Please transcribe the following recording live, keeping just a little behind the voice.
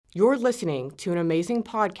You're listening to an amazing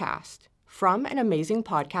podcast from an amazing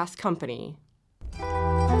podcast company.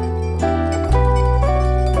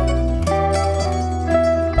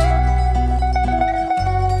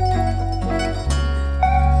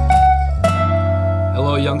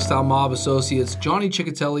 Hello, Youngstown Mob Associates. Johnny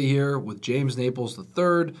Ciccatelli here with James Naples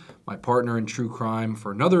III, my partner in true crime,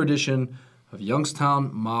 for another edition of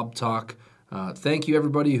Youngstown Mob Talk. Thank you,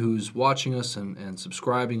 everybody who's watching us and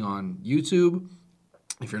subscribing on YouTube.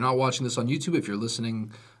 If you're not watching this on YouTube, if you're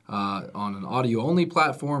listening on an audio-only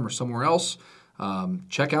platform or somewhere else,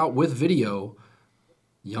 check out with video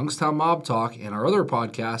Youngstown Mob Talk and our other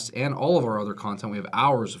podcasts and all of our other content. We have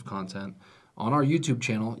hours of content on our YouTube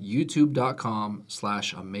channel,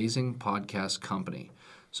 youtube.com/amazingpodcastcompany.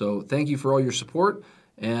 So thank you for all your support.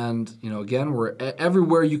 And, again, we're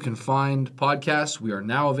everywhere you can find podcasts. We are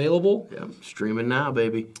now available. Yeah, streaming now,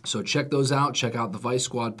 baby. So check those out. Check out the Vice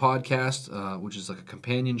Squad podcast, which is like a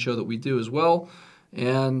companion show that we do as well.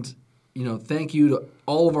 And, thank you to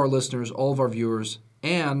all of our listeners, all of our viewers,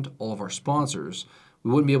 and all of our sponsors.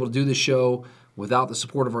 We wouldn't be able to do this show without the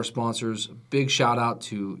support of our sponsors. Big shout out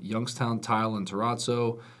to Youngstown Tile and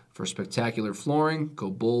Terrazzo for spectacular flooring.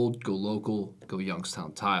 Go bold, go local, go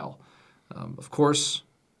Youngstown Tile. Of course,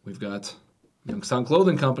 we've got Youngstown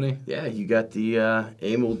Clothing Company. Yeah, you got the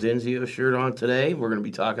Amil Dinsio shirt on today. We're going to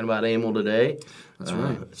be talking about Amil today. That's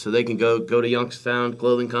right. So they can go to Youngstown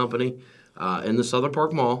Clothing Company in the Southern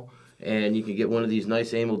Park Mall, and you can get one of these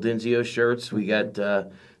nice Amil Dinsio shirts. We got the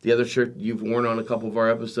other shirt you've worn on a couple of our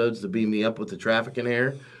episodes, the Beam Me Up with the Traffic in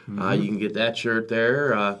Hair. You can get that shirt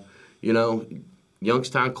there.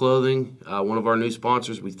 Youngstown Clothing, one of our new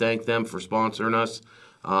sponsors. We thank them for sponsoring us.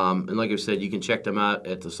 And like I said, you can check them out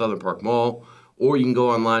at the Southern Park Mall, or you can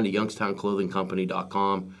go online to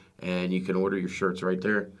youngstownclothingcompany.com, and you can order your shirts right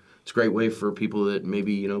there. It's a great way for people that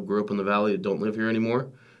maybe, grew up in the Valley that don't live here anymore.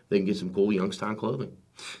 They can get some cool Youngstown clothing.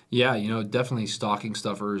 Yeah, definitely stocking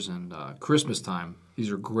stuffers and Christmas time.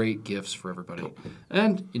 These are great gifts for everybody.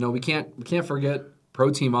 And, we can't forget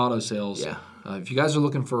Pro Team Auto Sales. Yeah. If you guys are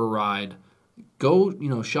looking for a ride, go,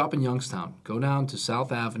 shop in Youngstown. Go down to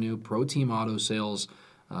South Avenue, Pro Team Auto Sales.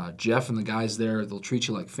 Jeff and the guys there, they'll treat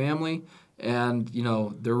you like family. And,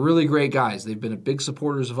 they're really great guys. They've been big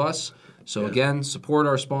supporters of us. So, Again, support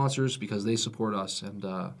our sponsors because they support us. And,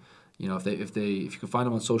 if you can find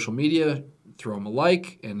them on social media, throw them a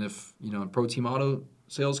like. And if, in Pro Team Auto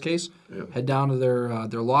Sales case, head down to their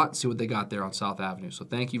lot and see what they got there on South Avenue. So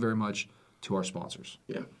thank you very much to our sponsors.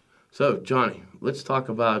 Yeah. So, Johnny, let's talk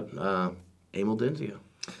about Amil Dinsio.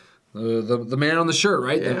 The man on the shirt,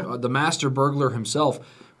 right? Yeah. The master burglar himself.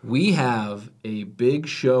 We have a big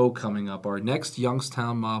show coming up. Our next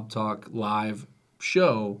Youngstown Mob Talk live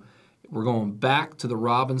show. We're going back to the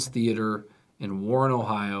Robbins Theater in Warren,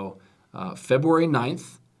 Ohio, February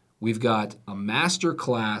 9th. We've got a master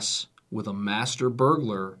class with a master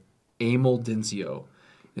burglar, Amil Dinsio.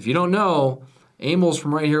 If you don't know, Amil's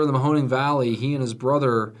from right here in the Mahoning Valley. He and his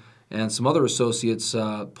brother and some other associates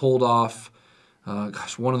pulled off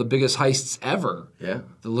one of the biggest heists ever. Yeah.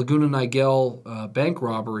 The Laguna Niguel bank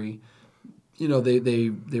robbery.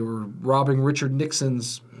 They were robbing Richard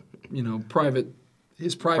Nixon's, private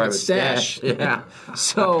stash. Yeah.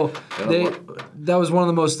 So that was one of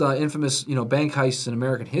the most infamous, bank heists in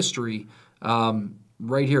American history.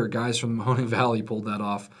 Right here, guys from the Mahoning Valley pulled that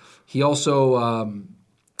off. He also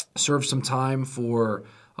served some time for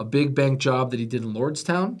a big bank job that he did in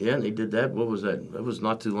Lordstown. Yeah, and they did that. What was that? That was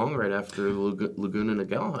not too long right after the Laguna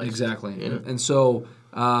Niguel heist. Exactly. Yeah. And so,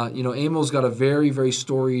 Amil's got a very, very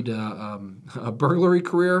storied burglary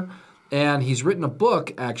career, and he's written a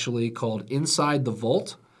book, actually, called Inside the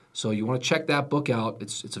Vault. So you want to check that book out.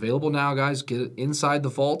 It's available now, guys. Get it, Inside the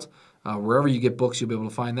Vault. Wherever you get books, you'll be able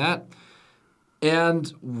to find that.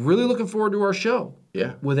 And really looking forward to our show.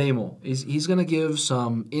 Yeah. With Amil. He's going to give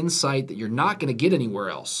some insight that you're not going to get anywhere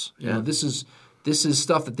else. This is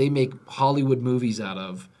stuff that they make Hollywood movies out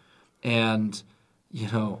of. And,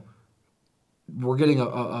 we're getting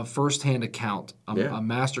a first-hand account, a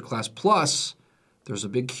masterclass. Plus, there's a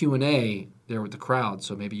big Q&A there with the crowd.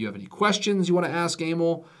 So maybe you have any questions you want to ask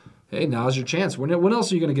Amil. Hey, now's your chance. When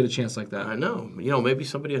else are you going to get a chance like that? I know. Maybe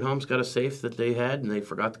somebody at home's got a safe that they had and they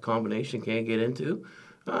forgot the combination, can't get into.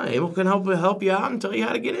 Amil can help you out and tell you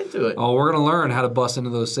how to get into it. Oh, we're going to learn how to bust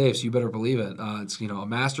into those safes. You better believe it. It's a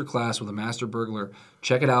master class with a master burglar.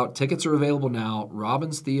 Check it out. Tickets are available now.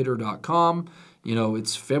 RobbinsTheater.com.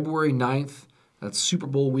 It's February 9th. That's Super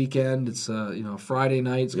Bowl weekend. It's Friday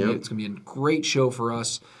night. It's going to be a great show for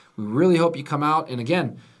us. We really hope you come out. And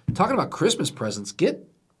again, talking about Christmas presents, get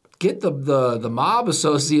the mob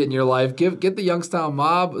associate in your life. Get the Youngstown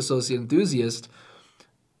mob associate enthusiast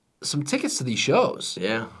some tickets to these shows.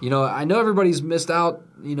 Yeah. I know everybody's missed out.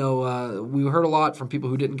 We heard a lot from people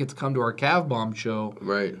who didn't get to come to our Cav Bomb show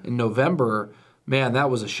in November. Man, that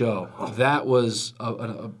was a show. That was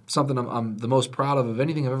something I'm the most proud of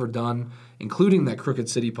anything I've ever done, including that Crooked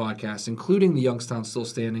City podcast, including the Youngstown Still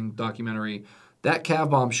Standing documentary. That Cav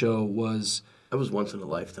Bomb show was... That was once in a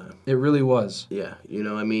lifetime. It really was. Yeah.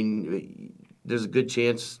 There's a good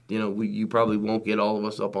chance, you probably won't get all of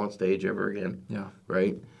us up on stage ever again. Yeah.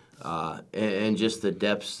 Right? And just the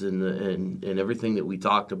depths and everything that we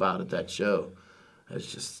talked about at that show.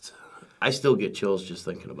 It's just... I still get chills just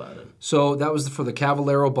thinking about it. So that was for the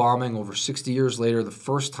Cavallero bombing over 60 years later, the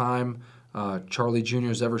first time Charlie Jr.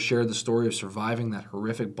 has ever shared the story of surviving that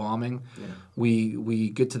horrific bombing. Yeah.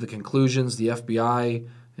 We get to the conclusions, the FBI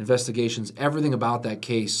investigations, everything about that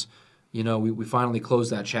case. We finally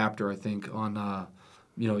closed that chapter, I think, on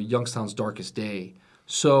Youngstown's darkest day.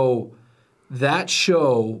 So that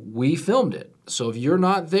show, we filmed it. So if you're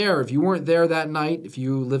not there, if you weren't there that night, if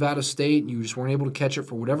you live out of state and you just weren't able to catch it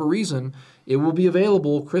for whatever reason, it will be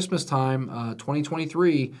available Christmas time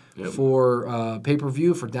 2023 for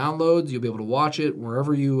pay-per-view, for downloads. You'll be able to watch it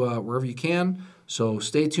wherever you can. So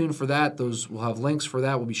stay tuned for that. We'll have links for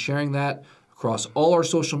that. We'll be sharing that across all our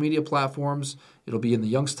social media platforms. It'll be in the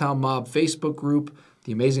Youngstown Mob Facebook group,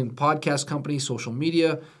 the Amazing Podcast Company social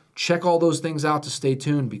media. Check all those things out to stay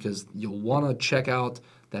tuned because you'll want to check out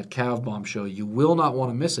that Cav Bomb show. You will not want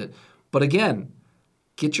to miss it. But again,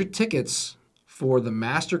 get your tickets for the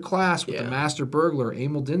master class with the master burglar,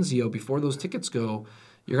 Amil Dinsio, before those tickets go.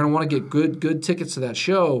 You're going to want to get good tickets to that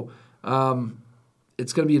show.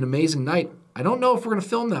 It's going to be an amazing night. I don't know if we're going to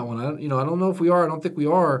film that one. I don't know if we are. I don't think we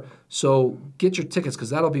are. So get your tickets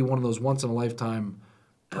because that'll be one of those once-in-a-lifetime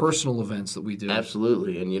personal events that we do.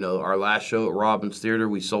 Absolutely. And, our last show at Robbins Theater,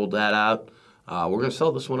 we sold that out. We're going to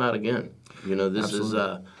sell this one out again. This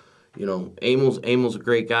Absolutely. Is, Amil's a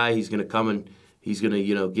great guy. He's going to come and he's going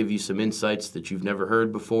to, give you some insights that you've never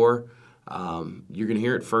heard before. You're going to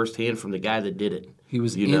hear it firsthand from the guy that did it. He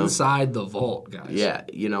was inside the vault, guys. Yeah,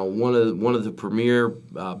 one of the premier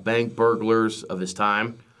bank burglars of his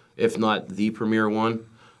time, if not the premier one.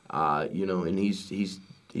 And he's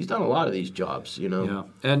done a lot of these jobs. Yeah,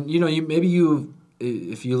 and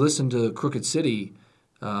if you listen to Crooked City,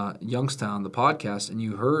 Youngstown, the podcast, and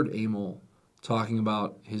you heard Amil talking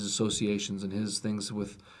about his associations and his things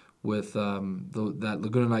with that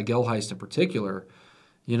Laguna Niguel heist in particular,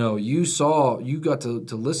 you got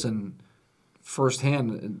to listen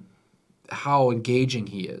firsthand how engaging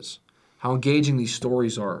he is, how engaging these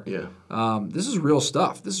stories are. Yeah. This is real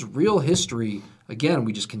stuff. This is real history. Again,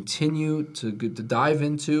 we just continue to dive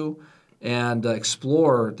into and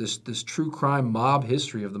explore this true crime mob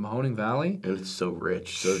history of the Mahoning Valley. And it's so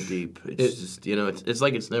rich, so deep. It's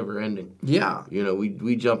like it's never ending. Yeah.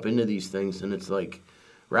 We jump into these things and it's like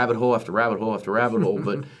rabbit hole after rabbit hole after rabbit hole.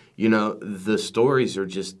 But, the stories are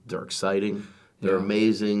they're exciting. They're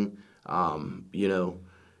amazing.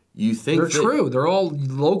 You think they're true. They're all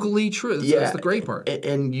locally true. That's the great part.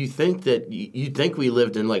 And you think that you'd think we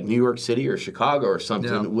lived in like New York City or Chicago or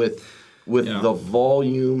something with the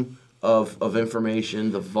volume of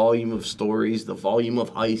information, the volume of stories, the volume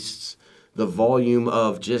of heists, the volume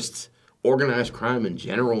of just organized crime in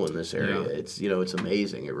general in this area. Yeah. It's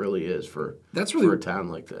amazing. It really is for a town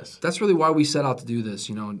like this. That's really why we set out to do this.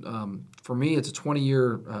 For me, it's a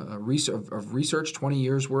 20-year research, 20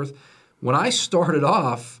 years worth. When I started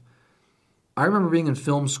off, I remember being in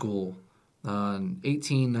film school,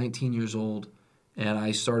 18, 19 years old, and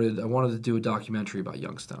I wanted to do a documentary about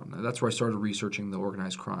Youngstown. That's where I started researching the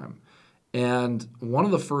organized crime. And one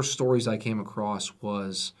of the first stories I came across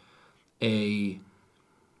was a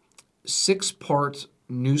 6-part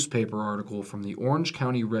newspaper article from the Orange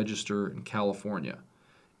County Register in California.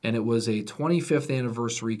 And it was a 25th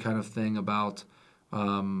anniversary kind of thing about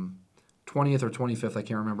 20th or 25th, I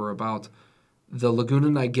can't remember, about the Laguna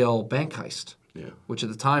Niguel bank heist, which at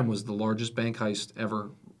the time was the largest bank heist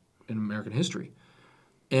ever in American history.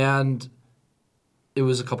 And it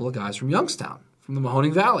was a couple of guys from Youngstown, from the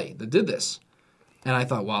Mahoning Valley, that did this. And I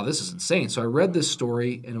thought, wow, this is insane. So I read this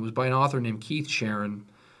story, and it was by an author named Keith Sharon,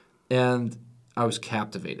 and I was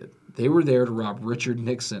captivated. They were there to rob Richard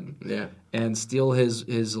Nixon and steal his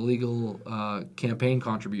illegal campaign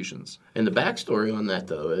contributions. And the backstory on that,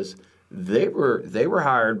 though, is they were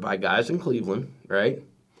hired by guys in Cleveland, right?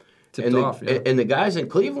 Tipped off, yeah. And the guys in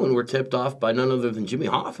Cleveland were tipped off by none other than Jimmy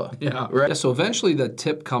Hoffa. Yeah. Right? Yeah, so eventually that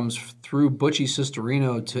tip comes through Butchie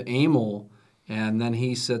Sistorino to Amil, and then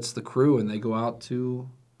he sets the crew, and they go out to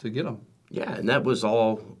get him. Yeah, and that was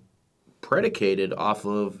all predicated off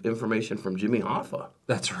of information from Jimmy Hoffa.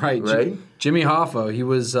 That's right. Right? Jimmy Hoffa, he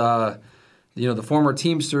was, the former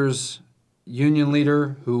Teamsters union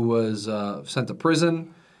leader who was sent to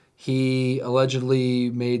prison. He allegedly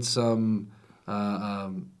made some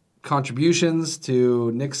contributions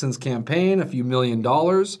to Nixon's campaign, a few $1 million,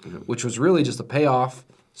 which was really just a payoff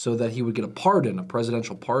so that he would get a pardon, a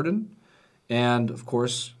presidential pardon. And, of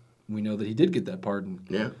course, we know that he did get that pardon.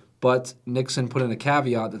 Yeah. But Nixon put in a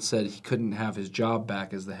caveat that said he couldn't have his job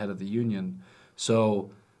back as the head of the union.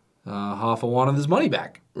 So Hoffa wanted his money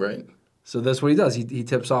back. Right. So that's what he does. He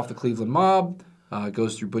tips off the Cleveland mob,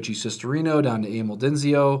 goes through Butchie Cisterino down to Amil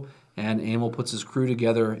Dinsio, and Amil puts his crew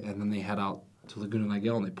together, and then they head out to Laguna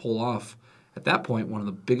Niguel, and they pull off, at that point, one of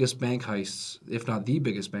the biggest bank heists, if not the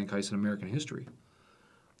biggest bank heist in American history.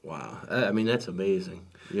 Wow. I mean, that's amazing.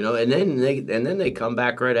 And then they come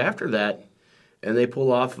back right after that, and they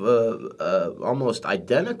pull off a almost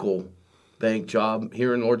identical bank job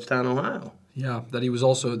here in Lordstown, Ohio. Yeah, that he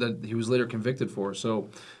was later convicted for. So,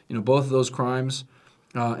 both of those crimes.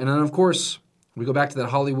 And then, of course, we go back to that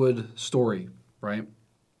Hollywood story, right?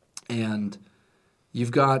 And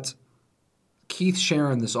you've got Keith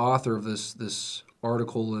Sharon, this author of this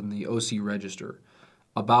article in the OC Register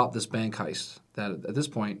about this bank heist that at this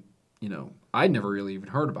point, I'd never really even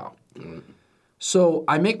heard about. Mm. So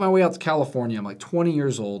I make my way out to California. I'm like 20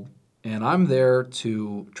 years old, and I'm there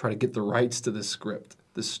to try to get the rights to this script,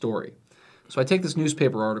 this story. So I take this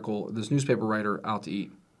newspaper writer out to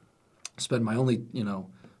eat, spend my only,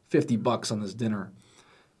 $50 on this dinner.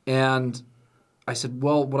 And I said,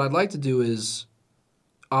 well, what I'd like to do is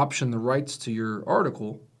option the rights to your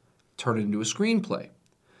article, turn it into a screenplay.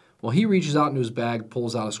 Well, he reaches out into his bag,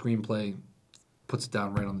 pulls out a screenplay, puts it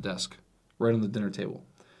down right on the desk, right on the dinner table,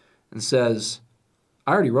 and says,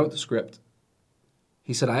 I already wrote the script.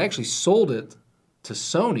 He said, I actually sold it to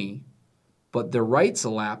Sony, but their rights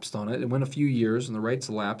elapsed on it. It went a few years, and the rights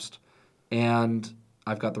elapsed, and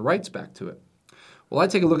I've got the rights back to it. Well, I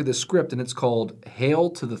take a look at this script, and it's called Hail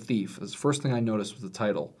to the Thief. That's the first thing I noticed was the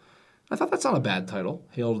title. I thought that's not a bad title,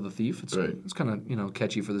 Hail to the Thief. It's kind of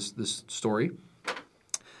catchy for this story.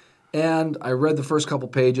 And I read the first couple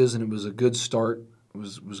pages, and it was a good start. It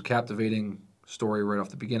was a captivating story right off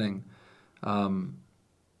the beginning.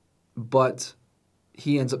 But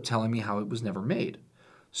he ends up telling me how it was never made.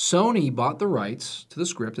 Sony bought the rights to the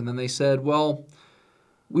script, and then they said, well,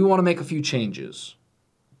 we want to make a few changes.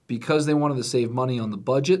 Because they wanted to save money on the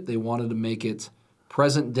budget, they wanted to make it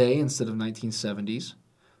present day instead of 1970s.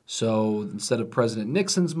 So instead of President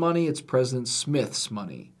Nixon's money, it's President Smith's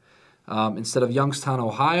money. Instead of Youngstown,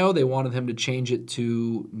 Ohio, they wanted him to change it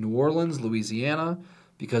to New Orleans, Louisiana,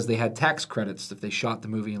 because they had tax credits if they shot the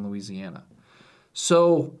movie in Louisiana.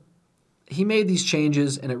 So he made these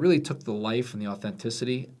changes, and it really took the life and the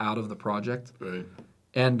authenticity out of the project. Right.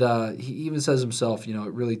 And he even says himself, it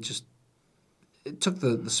really just it took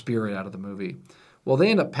the spirit out of the movie. Well, they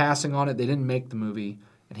ended up passing on it. They didn't make the movie,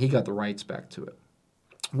 and he got the rights back to it.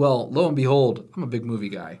 Well, lo and behold, I'm a big movie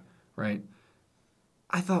guy, right?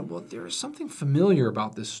 I thought, well, there is something familiar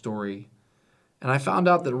about this story. And I found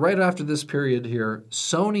out that right after this period here,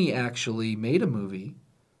 Sony actually made a movie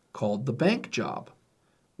called The Bank Job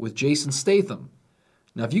with Jason Statham.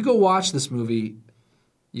 Now, if you go watch this movie,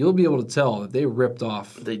 you'll be able to tell that they ripped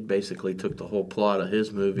off. They basically took the whole plot of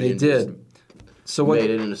his movie. They did. So made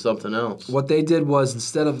it into something else. What they did was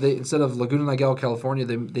instead of Laguna Niguel, California,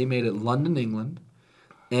 they made it London, England,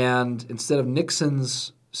 and instead of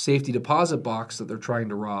Nixon's safety deposit box that they're trying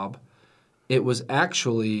to rob, it was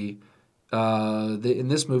actually in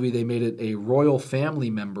this movie they made it a royal family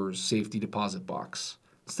member's safety deposit box.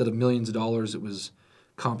 Instead of millions of dollars, it was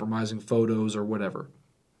compromising photos or whatever.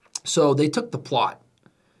 So they took the plot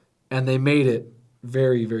and they made it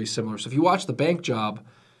very, very similar. So if you watch The Bank Job,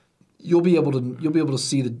 you'll be able to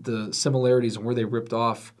see the similarities and where they ripped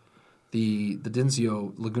off the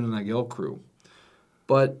Dinsio Laguna Niguel crew.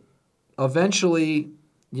 But eventually,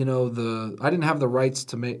 I didn't have the rights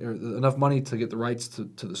to make or enough money to get the rights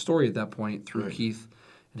to the story at that point through Keith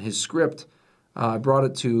and his script. I brought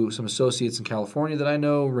it to some associates in California that I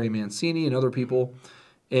know, Ray Mancini and other people,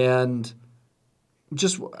 and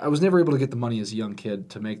I was never able to get the money as a young kid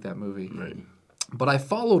to make that movie. Right. But I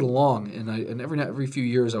followed along, and every few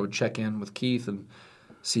years I would check in with Keith and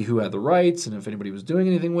see who had the rights and if anybody was doing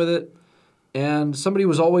anything with it. And somebody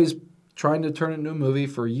was always trying to turn it into a movie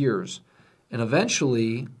for years. And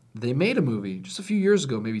eventually, they made a movie just a few years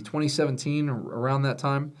ago, maybe 2017 or around that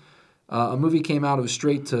time. A movie came out. It was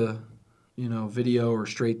straight to, video or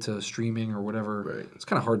straight to streaming or whatever. Right. It's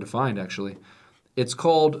kind of hard to find, actually. It's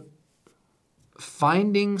called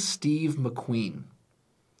Finding Steve McQueen.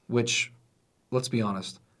 which, let's be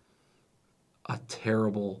honest, a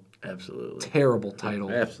terrible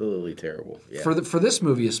title. Absolutely terrible. Yeah. For this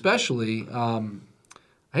movie especially.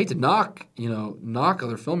 I hate to knock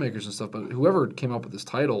other filmmakers and stuff, but whoever came up with this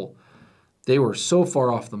title, they were so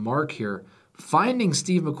far off the mark here. Finding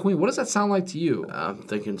Steve McQueen. What does that sound like to you? I'm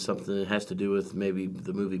thinking something that has to do with maybe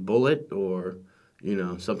the movie Bullet, or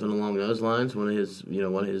something along those lines. One of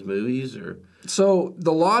his movies, or. So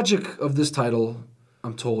the logic of this title,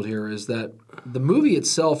 I'm told here, is that the movie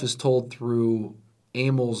itself is told through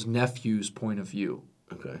Amil's nephew's point of view.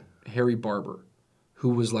 Okay. Harry Barber, who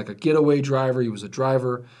was like a getaway driver. He was a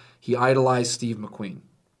driver. He idolized Steve McQueen,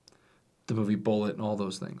 the movie Bullet, and all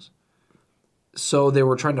those things. So they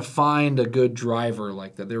were trying to find a good driver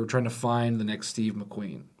like that. They were trying to find the next Steve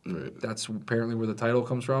McQueen. Right. That's apparently where the title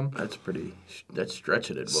comes from. That's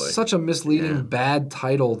stretching it, boy. Such a misleading, bad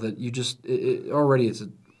title that you just already it's a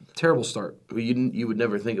terrible start. Well, you would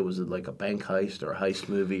never think it was like a bank heist or a heist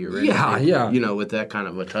movie or anything. Yeah. With that kind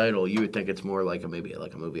of a title, you would think it's more like maybe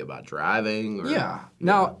a movie about driving. Or,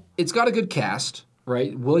 Now, it's got a good cast,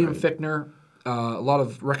 right? William Fichtner, a lot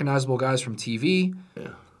of recognizable guys from TV. Yeah.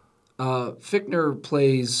 Fichtner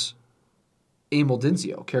plays Amil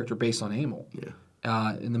Dinsio, character based on Amil.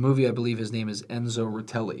 Yeah. In the movie, I believe his name is Enzo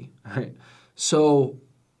Ritelli. Right? So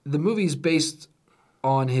the movie's based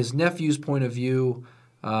on his nephew's point of view,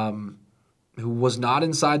 who was not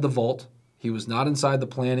inside the vault. He was not inside the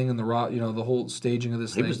planning and the whole staging of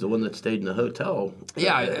this thing. He was the one that stayed in the hotel.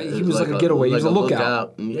 Yeah, he was like a getaway. He was a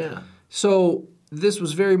lookout. Yeah. So this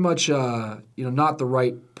was very much not the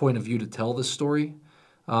right point of view to tell this story.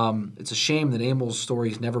 It's a shame that Amil's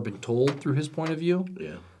story's never been told through his point of view.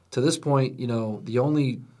 Yeah. To this point, the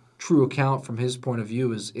only true account from his point of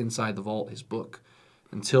view is Inside the Vault, his book,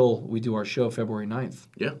 until we do our show February 9th.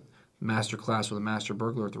 Yeah. Masterclass with a master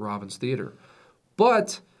burglar at the Robbins Theater.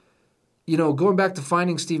 But, going back to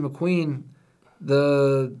Finding Steve McQueen,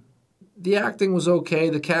 the acting was okay.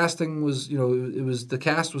 The casting was, the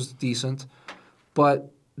cast was decent.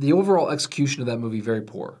 But the overall execution of that movie, very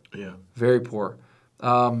poor. Yeah. Very poor.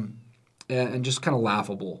 And just kind of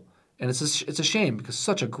laughable. And it's a shame because it's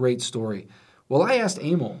such a great story. Well, I asked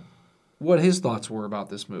Amil what his thoughts were about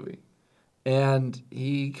this movie. And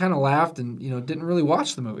he kind of laughed and, didn't really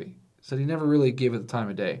watch the movie. Said he never really gave it the time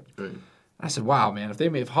of day. Right. I said, wow, man,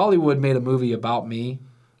 if Hollywood made a movie about me,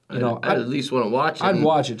 I'd at least want to watch it. I'd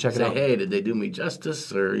watch it, check it out. Say, hey, did they do me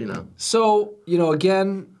justice? Or, So,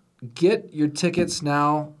 again, get your tickets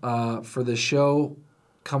now for the show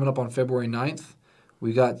coming up on February 9th.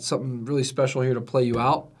 We got something really special here to play you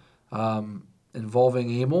out involving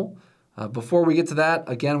Amil. Before we get to that,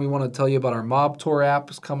 again, we want to tell you about our Mob Tour app.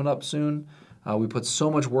 It's coming up soon. We put so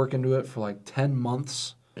much work into it for like 10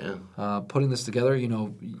 months. Yeah. Putting this together.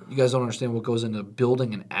 You guys don't understand what goes into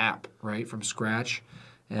building an app, right, from scratch.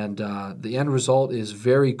 And the end result is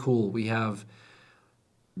very cool. We have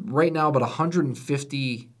right now about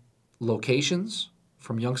 150 locations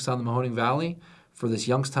from Youngstown to Mahoning Valley for this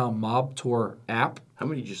Youngstown Mob Tour app. How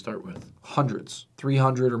many did you start with? Hundreds,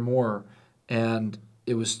 300 or more. And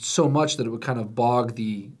it was so much that it would kind of bog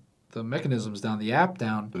the mechanisms down, the app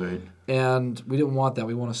down. Right. And we didn't want that.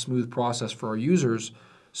 We want a smooth process for our users.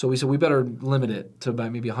 So we said we better limit it to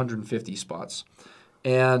about maybe 150 spots.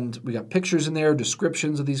 And we got pictures in there,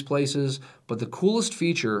 descriptions of these places. But the coolest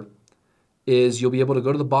feature is you'll be able to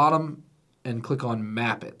go to the bottom and click on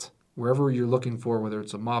Map It. Wherever you're looking for, whether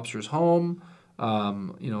it's a mobster's home,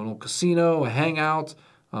 an old casino, a hangout,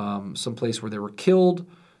 some place where they were killed,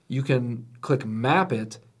 you can click Map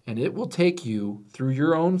It, and it will take you through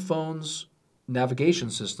your own phone's navigation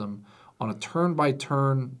system on a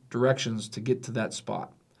turn-by-turn directions to get to that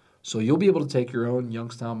spot. So you'll be able to take your own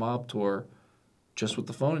Youngstown Mob Tour just with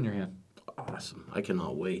the phone in your hand. Awesome. I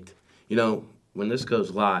cannot wait. When this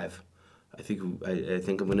goes live, I think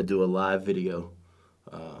I'm going to do a live video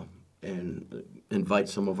and invite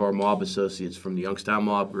some of our mob associates from the Youngstown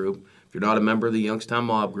Mob Group. If you're not a member of the Youngstown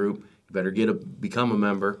Mob Group, you better become a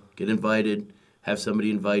member, get invited, have somebody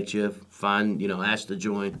invite you, ask to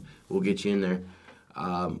join. We'll get you in there.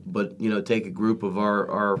 But take a group of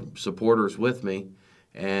our supporters with me,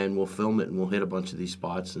 and we'll film it, and we'll hit a bunch of these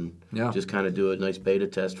spots and just kind of do a nice beta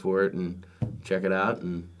test for it and check it out.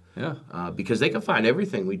 And because they can find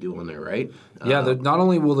everything we do on there, right? Not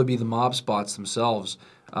only will there be the mob spots themselves,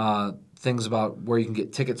 things about where you can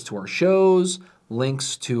get tickets to our shows,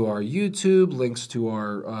 links to our YouTube, links to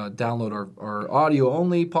our download our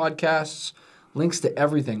audio-only podcasts, links to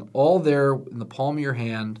everything, all there in the palm of your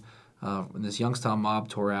hand in this Youngstown Mob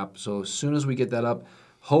Tour app. So as soon as we get that up,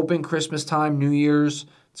 hoping Christmas time, New Year's,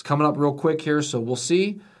 it's coming up real quick here, so we'll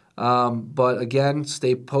see. But again,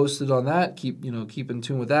 stay posted on that. Keep in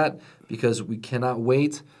tune with that because we cannot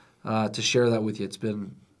wait to share that with you. It's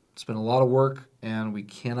been a lot of work, and we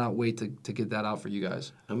cannot wait to get that out for you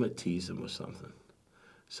guys. I'm going to tease him with something.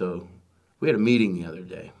 So we had a meeting the other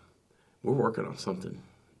day. We're working on something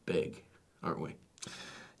big, aren't we?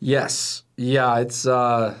 Yes. Yeah, it's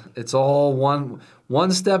all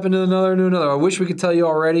one step into another. I wish we could tell you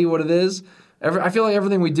already what it is. I feel like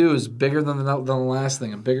everything we do is bigger than the last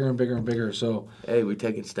thing, and bigger and bigger and bigger. So hey, we're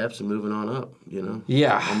taking steps and moving on up,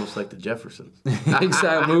 Yeah. Almost like the Jeffersons.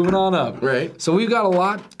 Exactly, moving on up. Right. So we've got a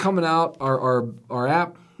lot coming out. Our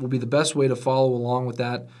app will be the best way to follow along with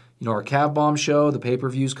that. Our Cab Bomb show, the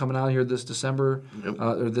pay-per-view's coming out here this December,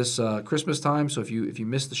 or this Christmas time. So if you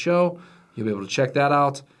missed the show, you'll be able to check that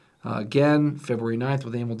out. Again, February 9th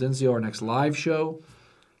with Amil Dinsio, our next live show.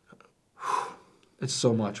 It's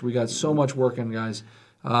so much. We got so much working, guys.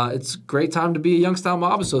 It's a great time to be a Youngstown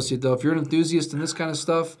Mob associate, though. If you're an enthusiast in this kind of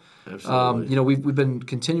stuff, Absolutely. We've been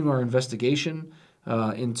continuing our investigation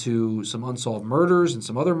into some unsolved murders and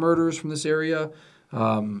some other murders from this area.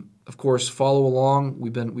 Of course, follow along.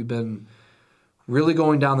 We've been really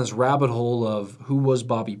going down this rabbit hole of who was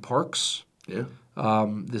Bobby Parks. Yeah.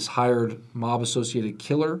 This hired mob-associated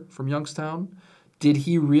killer from Youngstown. Did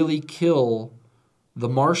he really kill the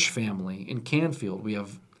Marsh family in Canfield? We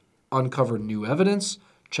have uncovered new evidence.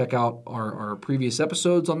 Check out our previous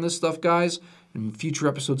episodes on this stuff, guys, and future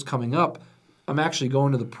episodes coming up. I'm actually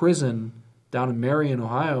going to the prison down in Marion,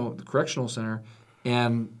 Ohio, the correctional center,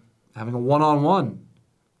 and having a one-on-one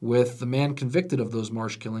with the man convicted of those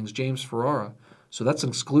Marsh killings, James Ferrara. So that's an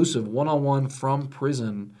exclusive one-on-one from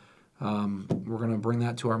prison. We're going to bring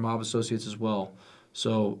that to our mob associates as well.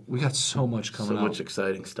 So we got so much coming out. So much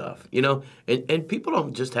exciting stuff. And people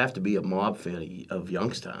don't just have to be a mob fan of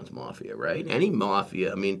Youngstown's Mafia, right? Any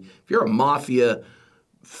Mafia. I mean, if you're a Mafia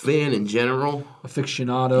fan in general.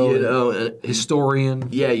 Aficionado, and historian.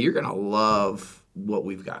 Yeah, you're going to love what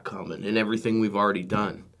we've got coming and everything we've already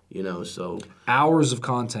done, so. Hours of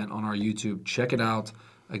content on our YouTube. Check it out.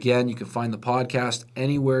 Again, you can find the podcast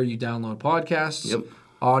anywhere you download podcasts. Yep.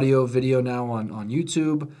 Audio, video now on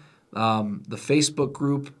YouTube. The Facebook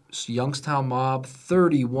group, Youngstown Mob,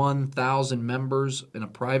 31,000 members in a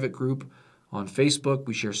private group on Facebook.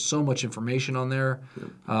 We share so much information on there.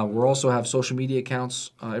 Yep. We also have social media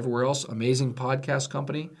accounts everywhere else. Amazing podcast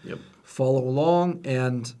company. Yep. Follow along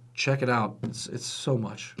and check it out. It's so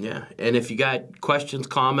much. Yeah, and if you got questions,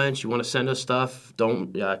 comments, you want to send us stuff,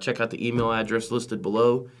 don't check out the email address listed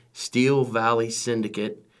below,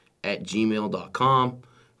 steelvalleysyndicate@gmail.com.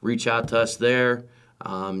 Reach out to us there.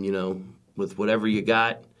 With whatever you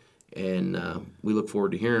got, and we look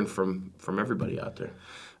forward to hearing from everybody out there.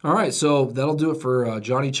 All right, so that'll do it for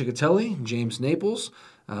Johnny Ciccatelli, James Naples.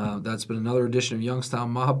 That's been another edition of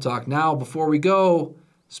Youngstown Mob Talk. Now, before we go,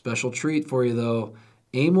 special treat for you, though.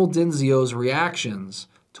 Amil Dinsio's reactions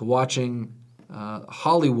to watching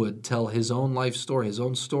Hollywood tell his own life story, his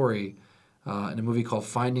own story, in a movie called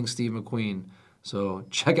Finding Steve McQueen. So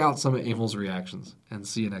check out some of Amil's reactions, and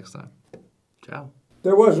see you next time. Ciao.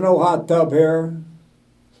 There was no hot tub here.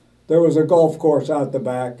 There was a golf course out the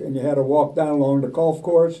back, and you had to walk down along the golf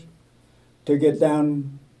course to get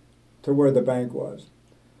down to where the bank was.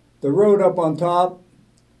 The road up on top,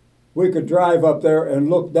 we could drive up there and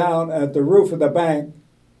look down at the roof of the bank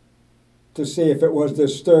to see if it was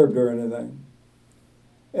disturbed or anything.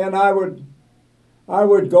 And I would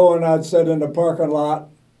go and I'd sit in the parking lot,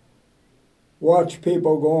 watch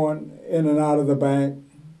people going in and out of the bank.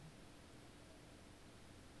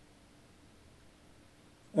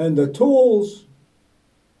 And the tools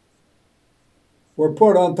were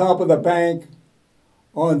put on top of the bank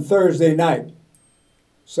on Thursday night.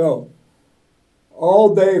 So,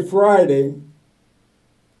 all day Friday,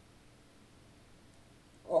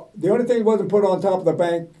 the only thing that wasn't put on top of the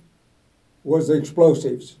bank was the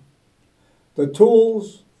explosives. The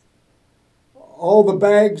tools, all the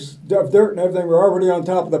bags of dirt and everything were already on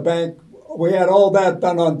top of the bank. We had all that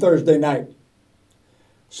done on Thursday night.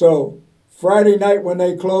 So, Friday night when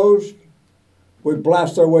they closed, we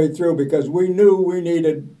blast our way through because we knew we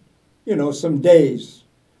needed, some days.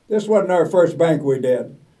 This wasn't our first bank we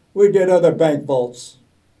did. We did other bank vaults.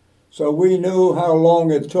 So we knew how long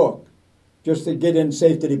it took just to get in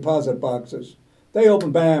safety deposit boxes. They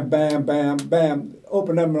opened, bam, bam, bam, bam,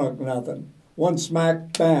 open them like nothing. One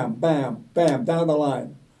smack, bam, bam, bam, down the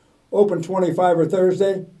line. Open 25 or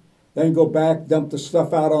Thursday, then go back, dump the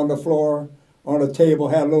stuff out on the floor, on a table,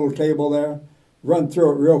 had a little table there, run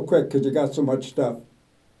through it real quick because you got so much stuff.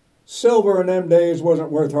 Silver in them days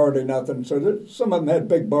wasn't worth hardly nothing, so some of them had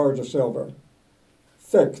big bars of silver,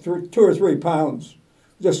 thick, 2 or 3 pounds.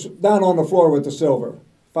 just down on the floor with the silver.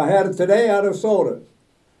 If I had it today, I'd have sold it.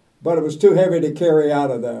 But it was too heavy to carry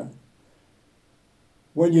out of there.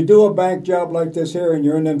 When you do a bank job like this here and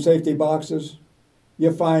you're in them safety boxes,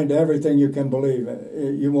 you find everything you can believe.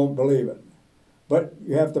 You won't believe it. But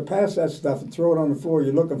you have to pass that stuff and throw it on the floor.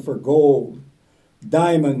 You're looking for gold,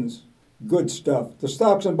 diamonds, good stuff. The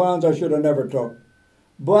stocks and bonds I should have never took.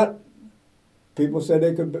 But people said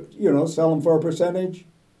they could, sell them for a percentage.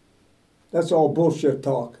 That's all bullshit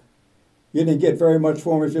talk. You didn't get very much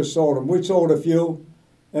for them if you sold them. We sold a few,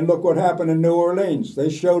 and look what happened in New Orleans. They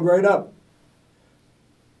showed right up.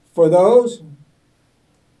 For those,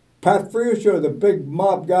 Pat Friuscio, the big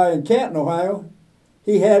mob guy in Canton, Ohio,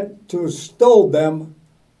 he had to have stole them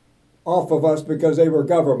off of us because they were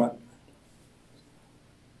government.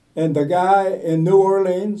 And the guy in New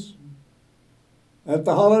Orleans, at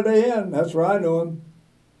the Holiday Inn, that's where I knew him,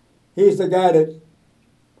 he's the guy that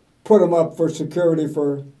put them up for security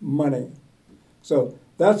for money. So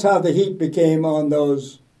that's how the heat became on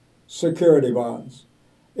those security bonds.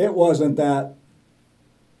 It wasn't that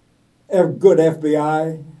good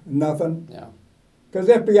FBI, nothing. Yeah. Because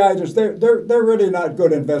FBI agents, they're really not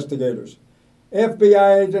good investigators.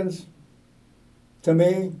 FBI agents, to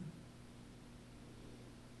me,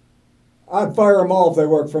 I'd fire them all if they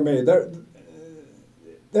worked for me.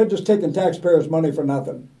 They're just taking taxpayers' money for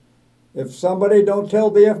nothing. If somebody don't tell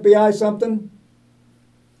the FBI something,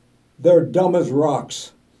 they're dumb as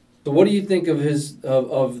rocks. So what do you think of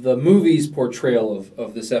of the movie's portrayal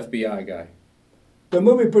of this FBI guy? The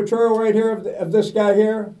movie portrayal right here of this guy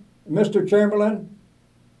here, Mr. Chamberlain,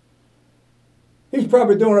 he's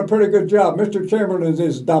probably doing a pretty good job. Mr. Chamberlain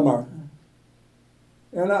is dumber.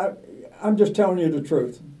 And I'm just telling you the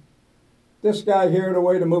truth. This guy here, the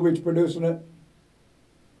way the movie's producing it,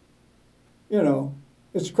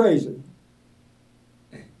 it's crazy.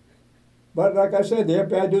 But like I said, the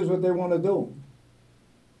FBI does what they want to do.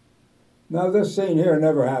 Now this scene here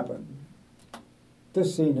never happened.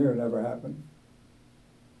 This scene here never happened.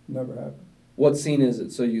 Never happened. What scene is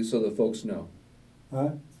it, so the folks know?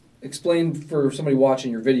 Huh? Explain for somebody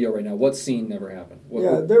watching your video right now, what scene never happened?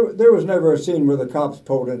 There was never a scene where the cops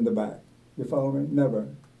pulled in the back. You follow me? Never.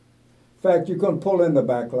 In fact, you couldn't pull in the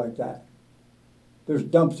back like that. There's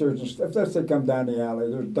dumpsters and stuff. Let's say come down the alley.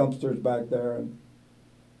 There's dumpsters back there, and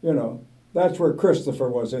that's where Christopher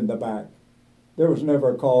was in the back. There was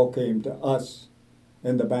never a call came to us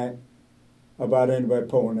in the bank about anybody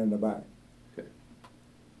pulling in the back. Okay.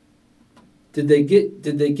 Did they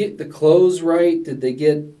get the clothes right? Did they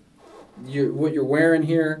get what you're wearing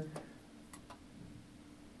here?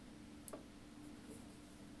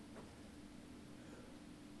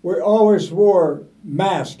 We always wore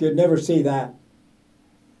masks. You'd never see that.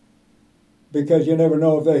 Because you never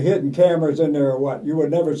know if they're hidden cameras in there or what. You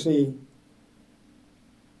would never see.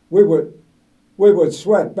 We would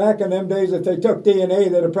sweat. Back in them days, if they took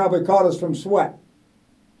DNA, they'd have probably caught us from sweat.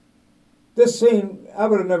 This scene, I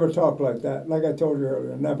would have never talked like that, like I told you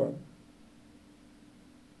earlier, never.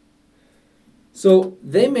 So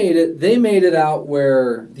they made it out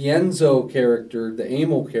where the Enzo character, the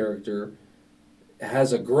Amil character,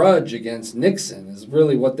 has a grudge against Nixon, is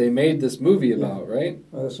really what they made this movie about, right?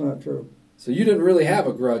 Well, that's not true. So you didn't really have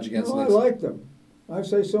a grudge against Nixon. I liked him. I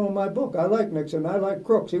say so in my book. I like Nixon. I like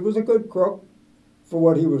crooks. He was a good crook for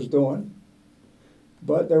what he was doing.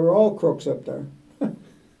 But they were all crooks up there.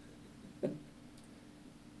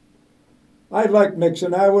 I liked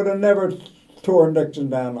Nixon. I would have never tore Nixon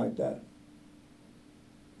down like that.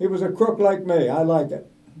 He was a crook like me. I like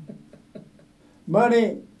it.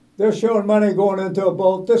 Money, they're showing money going into a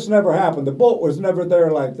boat. This never happened. The boat was never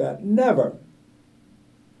there like that. Never.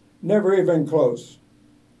 Never even close.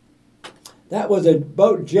 That was a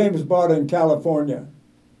boat James bought in California.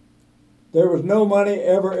 There was no money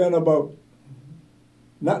ever in a boat.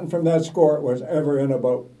 Nothing from that score was ever in a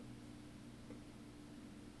boat.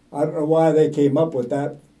 I don't know why they came up with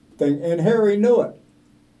that thing, and Harry knew it.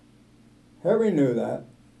 Harry knew that.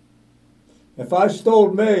 If I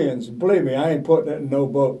stole millions, believe me, I ain't putting it in no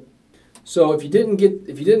boat. So if you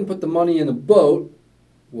didn't put the money in a boat,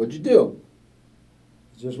 what'd you do?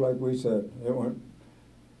 Just like we said,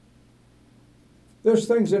 there's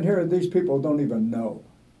things in here that these people don't even know.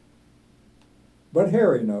 But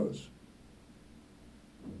Harry knows.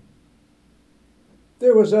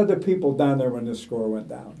 There was other people down there when this score went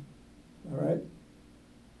down. All right?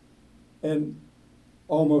 And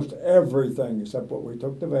almost everything except what we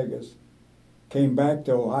took to Vegas came back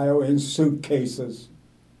to Ohio in suitcases.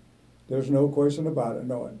 There's no question about it,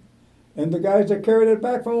 no one. And the guys that carried it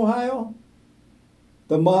back from Ohio,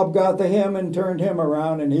 the mob got to him and turned him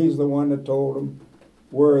around, and he's the one that told them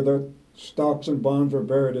where the stocks and bonds were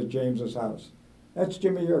buried at James's house. That's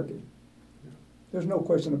Jimmy Yerke. There's no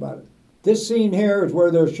question about it. This scene here is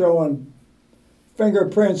where they're showing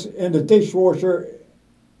fingerprints in the dishwasher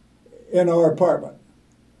in our apartment.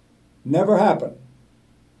 Never happened.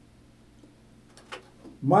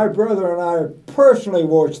 My brother and I personally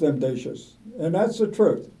washed them dishes, and that's the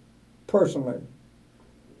truth, personally.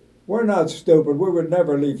 We're not stupid. We would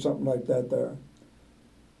never leave something like that there.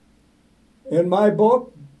 In my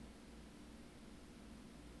book,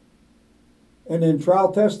 and in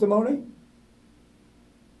trial testimony,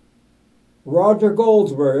 Roger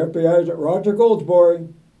Goldsberry, FBI agent Roger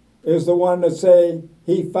Goldsberry, is the one that say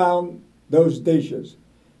he found those dishes.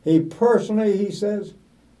 He personally, he says,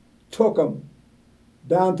 took them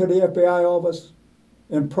down to the FBI office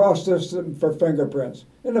and processed them for fingerprints.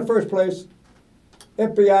 In the first place,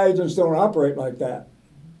 FBI agents don't operate like that.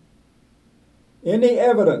 Any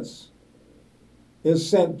evidence is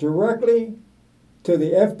sent directly to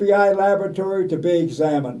the FBI laboratory to be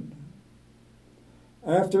examined.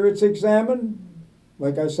 After it's examined,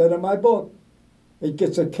 like I said in my book, it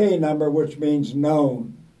gets a K number, which means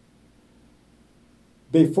known.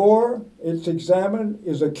 Before it's examined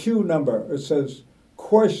is a Q number. It says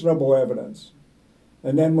questionable evidence.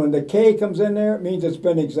 And then when the K comes in there, it means it's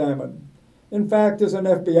been examined. In fact, there's an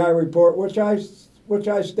FBI report, which I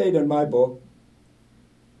state in my book,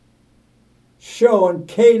 showing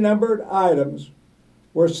K-numbered items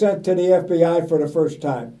were sent to the FBI for the first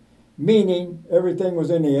time, meaning everything was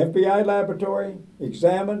in the FBI laboratory,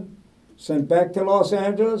 examined, sent back to Los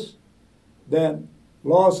Angeles, then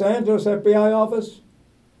Los Angeles FBI office,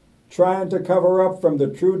 trying to cover up from the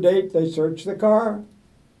true date they searched the car,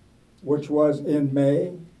 which was in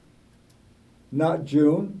May, not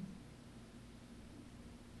June.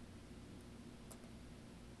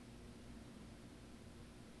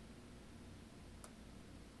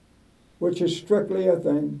 Which is strictly a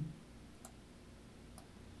thing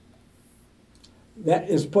that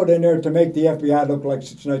is put in there to make the FBI look like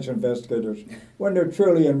such nice investigators, when they're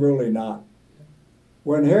truly and really not.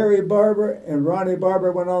 When Harry Barber and Ronnie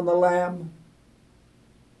Barber went on the lam,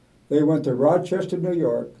 they went to Rochester, New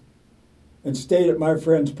York, and stayed at my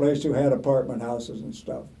friend's place who had apartment houses and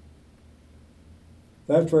stuff.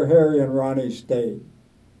 That's where Harry and Ronnie stayed.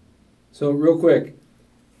 So real quick,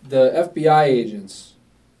 the FBI agents,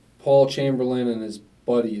 Paul Chamberlain and his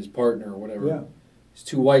buddy, his partner or whatever, Yeah. these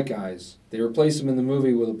two white guys, they replaced him in the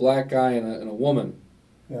movie with a black guy and a woman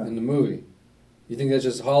Yeah. in the movie. You think that's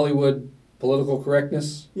just Hollywood political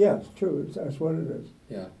correctness? Yeah, it's true. That's what it is.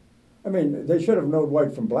 Yeah. I mean, they should have known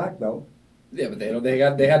white from black, though. Yeah, but they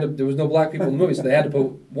had to. There was no black people in the movie, so they had to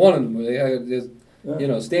put one in the movie. They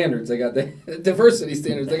had, standards. They got the diversity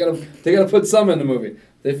standards. They got to put some in the movie.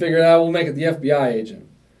 They figured out we'll make it the FBI agent.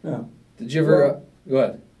 Yeah. Did you ever Well, go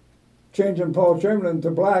ahead? Changing Paul Chamberlain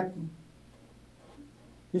to black,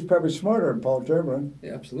 he's probably smarter than Paul Chamberlain.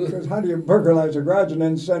 Yeah, absolutely. Because how do you burglarize a garage and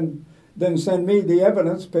then send me the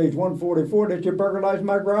evidence, page 144, that you burglarized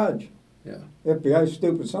my garage? Yeah. FBI's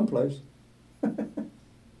stupid someplace.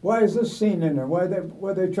 Why is this scene in there? What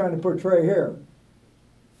are they trying to portray here?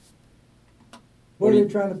 What are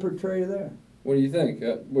they trying to portray there? What do you think?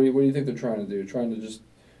 What do you think they're trying to do? Trying to just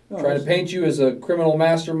No, trying to paint you as a criminal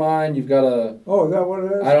mastermind. You've got a. Oh, is that what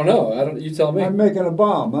it is? I don't know. You tell me. I'm making a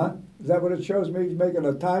bomb, huh? Is that what it shows me? He's making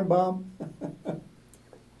a time bomb?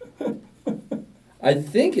 I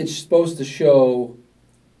think it's supposed to show.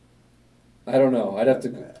 I don't know. I'd have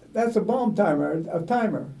to. That's a bomb timer, a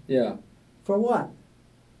timer. Yeah. For what?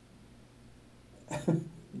 It's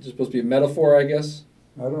just supposed to be a metaphor, I guess.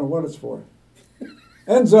 I don't know what it's for.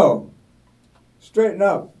 Enzo, straighten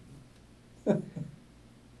up.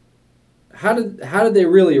 How did they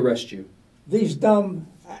really arrest you? These dumb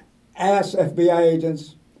ass FBI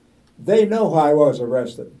agents, they know how I was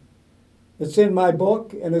arrested. It's in my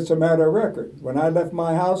book, and it's a matter of record. When I left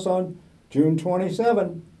my house on June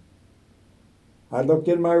 27, I looked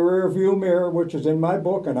in my rear view mirror, which is in my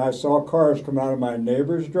book, and I saw cars come out of my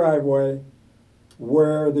neighbor's driveway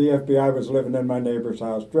where the FBI was living in my neighbor's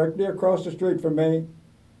house, directly across the street from me.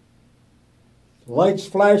 Lights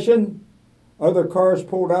flashing, other cars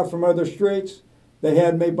pulled out from other streets. They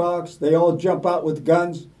had me boxed. They all jump out with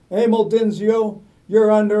guns. Amil, Dinsio,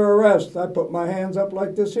 you're under arrest. I put my hands up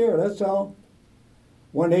like this here, that's all.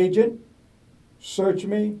 One agent searched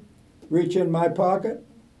me, reach in my pocket.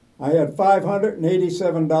 I had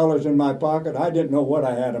 $587 in my pocket. I didn't know what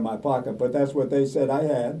I had in my pocket, but that's what they said I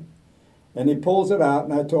had. And he pulls it out,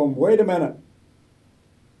 and I told him, wait a minute.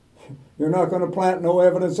 You're not going to plant no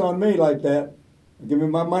evidence on me like that. Give me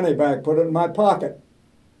my money back, put it in my pocket.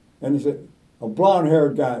 And he said, a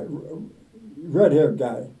blonde-haired guy, red-haired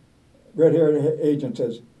guy. red-haired agent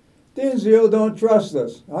says, Dinsio don't trust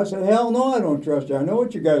us. I said, hell no, I don't trust you. I know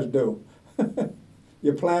what you guys do.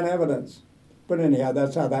 You plant evidence. But anyhow,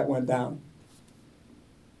 that's how that went down.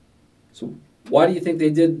 So why do you think they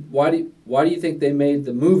did? Why do you think they made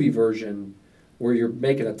the movie version where you're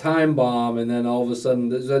making a time bomb and then all of a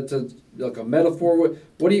sudden is that like a metaphor?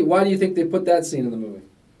 Why do you think they put that scene in the movie?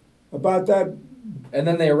 About that And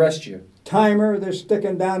then they arrest you. timer they're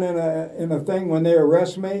sticking down in a thing when they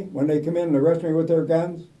arrest me, when they come in and arrest me with their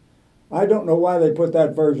guns. I don't know why they put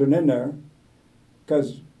that version in there,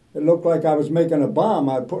 because it looked like I was making a bomb.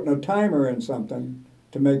 I was putting a timer in something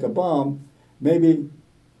to make a bomb, maybe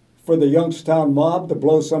for the Youngstown mob to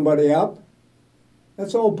blow somebody up.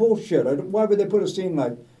 That's all bullshit. Why would they put a scene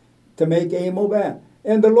like to make Amil bad?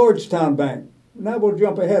 And the Lordstown Bank. Now we'll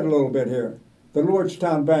jump ahead a little bit here. The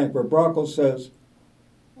Lordstown Bank, where Brockle says,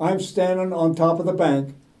 I'm standing on top of the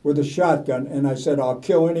bank with a shotgun, and I said, I'll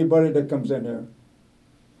kill anybody that comes in here.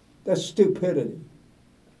 That's stupidity,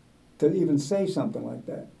 to even say something like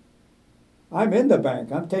that. I'm in the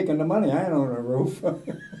bank. I'm taking the money. I ain't on a roof.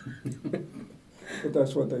 But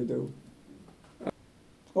that's what they do.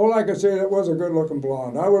 All I can say, that was a good-looking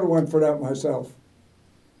blonde. I would have went for that myself.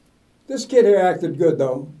 This kid here acted good,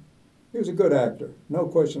 though. He was a good actor, no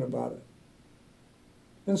question about it.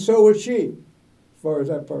 And so was she, as far as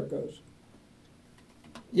that part goes.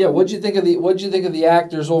 Yeah, what'd you think of the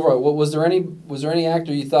actors overall? Was there any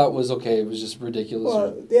actor you thought was okay? It was just ridiculous.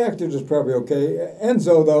 Well, the actors is probably okay.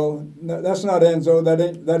 Enzo, though, no, that's not Enzo.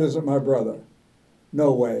 That isn't my brother.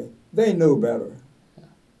 No way. They knew better.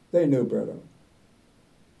 They knew better.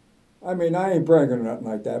 I mean, I ain't bragging or nothing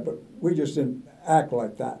like that, but we just didn't act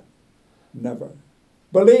like that. Never.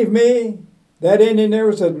 Believe me, that Indian there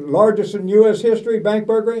was the largest in U.S. history, bank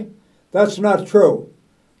burglary. That's not true.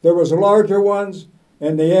 There was larger ones,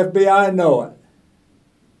 and the FBI know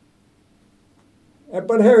it.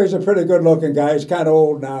 But Harry's a pretty good-looking guy. He's kind of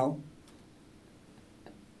old now.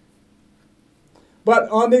 But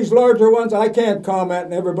on these larger ones, I can't comment,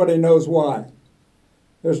 and everybody knows why.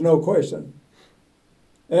 There's no question.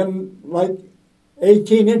 And like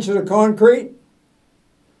 18 inches of concrete,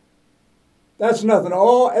 that's nothing.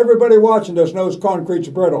 Everybody watching this knows concrete's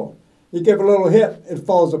brittle. You give a little hit, it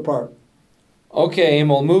falls apart. Okay,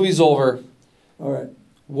 Amil, movie's over. All right.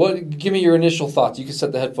 Give me your initial thoughts. You can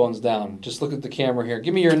set the headphones down. Just look at the camera here.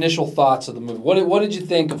 Give me your initial thoughts of the movie. What did you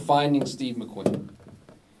think of Finding Steve McQueen?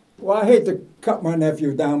 Well, I hate to cut my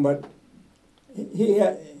nephew down, but he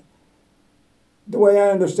the way I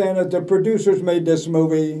understand it, the producers made this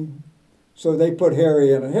movie, so they put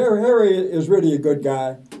Harry in it. Harry is really a good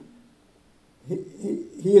guy.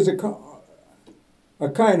 He is a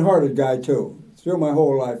kind-hearted guy, too, through my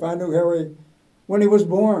whole life. I knew Harry when he was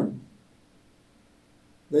born.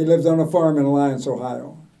 They lived on a farm in Alliance,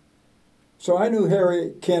 Ohio. So I knew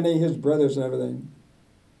Harry, Kenny, his brothers and everything.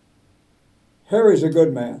 Harry's a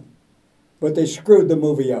good man, but they screwed the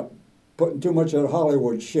movie up, putting too much of the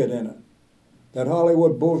Hollywood shit in it. That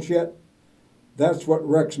Hollywood bullshit, that's what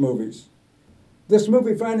wrecks movies. This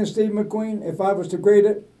movie, Finding Steve McQueen, if I was to grade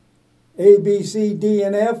it, A, B, C, D,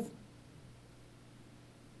 and F,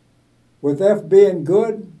 with F being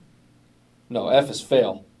good. No, F is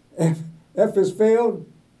fail. F is failed,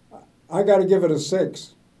 I got to give it a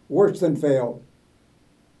 6. Worse than failed.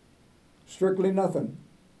 Strictly nothing.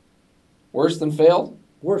 Worse than failed?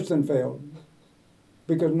 Worse than failed.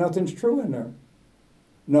 Because nothing's true in there.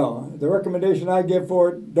 No, the recommendation I give for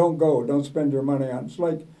it, don't go. Don't spend your money on it. It's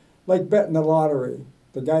like betting the lottery.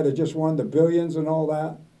 The guy that just won the billions and all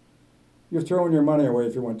that. You're throwing your money away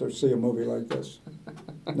if you want to see a movie like this.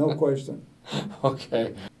 No question.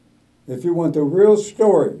 Okay. If you want the real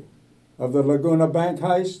story of the Laguna Bank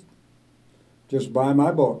heist, just buy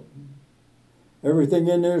my book. Everything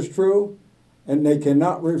in there is true, and they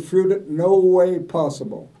cannot refute it, no way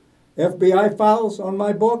possible. FBI files on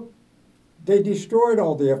my book, they destroyed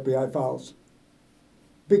all the FBI files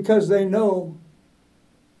because they know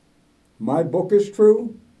my book is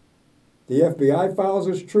true, the FBI files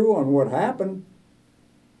is true on what happened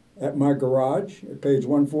at my garage, at page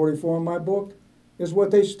 144 in my book, is what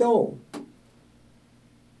they stole.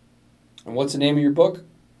 And what's the name of your book?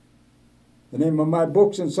 The name of my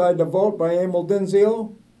book's Inside the Vault by Amil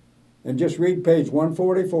Dinsio, and just read page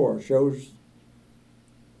 144. Shows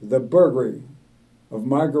the burglary of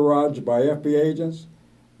my garage by FBI agents,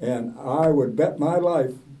 and I would bet my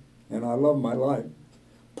life, and I love my life.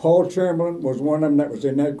 Paul Chamberlain was one of them that was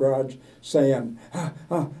in that garage saying,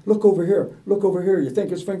 look over here, you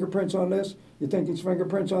think it's fingerprints on this? You think it's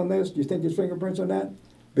fingerprints on this? Do you think it's fingerprints on that?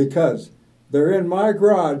 Because they're in my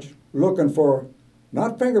garage looking for,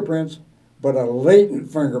 not fingerprints, but a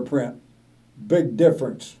latent fingerprint. Big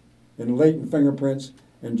difference in latent fingerprints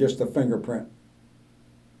and just a fingerprint.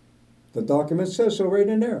 The document says so right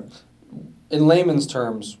in there. In layman's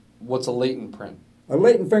terms, what's a latent print? A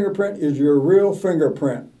latent fingerprint is your real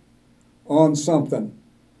fingerprint on something.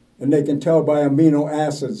 And they can tell by amino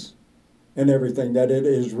acids and everything that it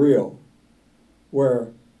is real.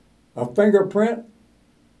 Where a fingerprint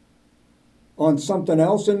on something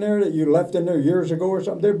else in there that you left in there years ago or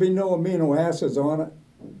something, there'd be no amino acids on it.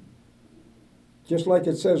 Just like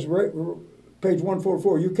it says right, page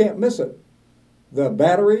 144, you can't miss it. The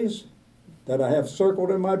batteries that I have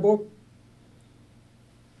circled in my book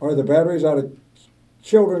are the batteries out of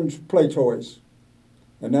children's play toys.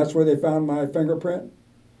 And that's where they found my fingerprint.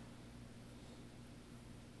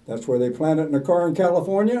 That's where they planted it in a car in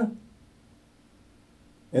California.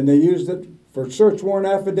 And they used it for search warrant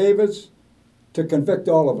affidavits to convict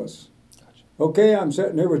all of us. Gotcha. Okay, I'm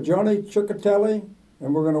sitting here with Johnny Ciccatelli,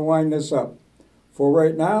 and we're going to wind this up. For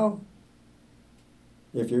right now,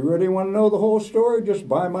 if you really want to know the whole story, just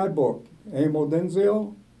buy my book, Amil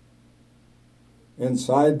Dinsio,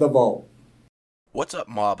 Inside the Vault. What's up,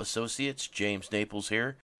 Mob Associates? James Naples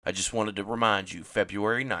here. I just wanted to remind you,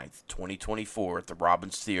 February 9th, 2024 at the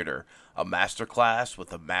Robbins Theater, a masterclass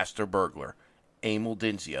with a master burglar, Amil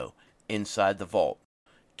Dinsio, Inside the Vault.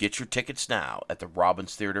 Get your tickets now at the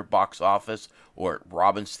Robbins Theater box office or at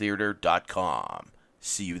robbinstheater.com.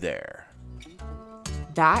 See you there.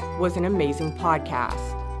 That was an amazing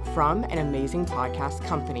podcast from an amazing podcast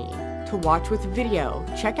company. To watch with video,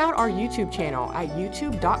 check out our YouTube channel at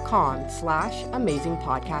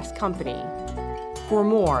youtube.com/amazingpodcastcompany. For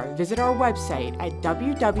more, visit our website at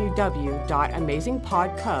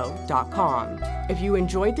www.amazingpodco.com. If you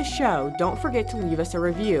enjoyed the show, don't forget to leave us a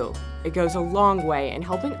review. It goes a long way in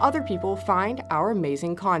helping other people find our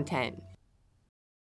amazing content.